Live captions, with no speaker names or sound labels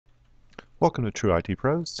Welcome to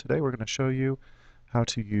trueITpros. Today we're going to show you how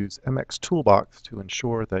to use MX Toolbox to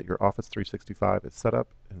ensure that your Office 365 is set up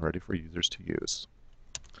and ready for users to use.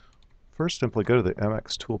 First, simply go to the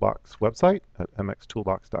MX Toolbox website at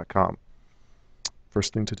mxtoolbox.com.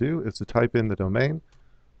 First thing to do is to type in the domain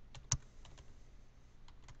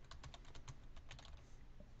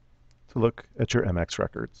to look at your MX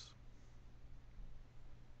records.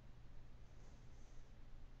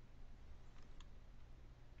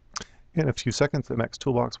 In a few seconds, MX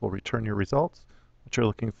Toolbox will return your results. What you're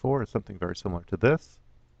looking for is something very similar to this.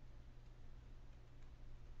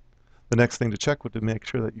 The next thing to check would be to make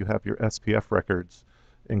sure that you have your SPF records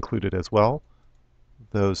included as well.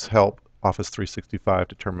 Those help Office 365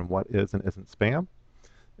 determine what is and isn't spam.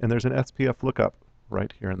 And there's an SPF lookup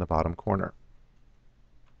right here in the bottom corner.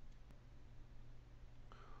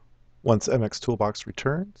 Once MX Toolbox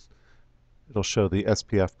returns, it'll show the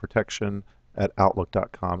SPF protection at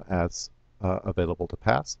outlook.com as available to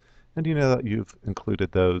pass, and you know that you've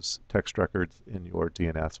included those text records in your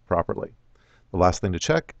DNS properly. The last thing to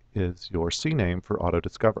check is your CNAME for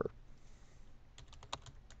auto-discover.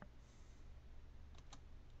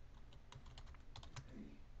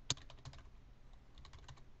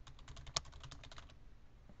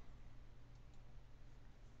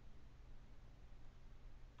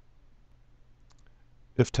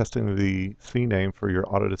 If testing the CNAME for your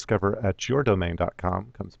autodiscover at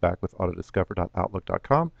yourdomain.com comes back with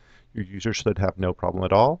autodiscover.outlook.com, your user should have no problem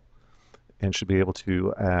at all and should be able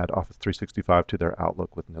to add Office 365 to their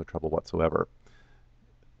Outlook with no trouble whatsoever.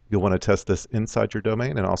 You'll want to test this inside your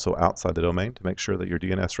domain and also outside the domain to make sure that your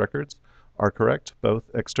DNS records are correct both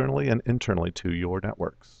externally and internally to your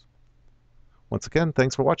networks. Once again,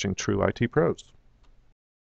 thanks for watching trueITpros.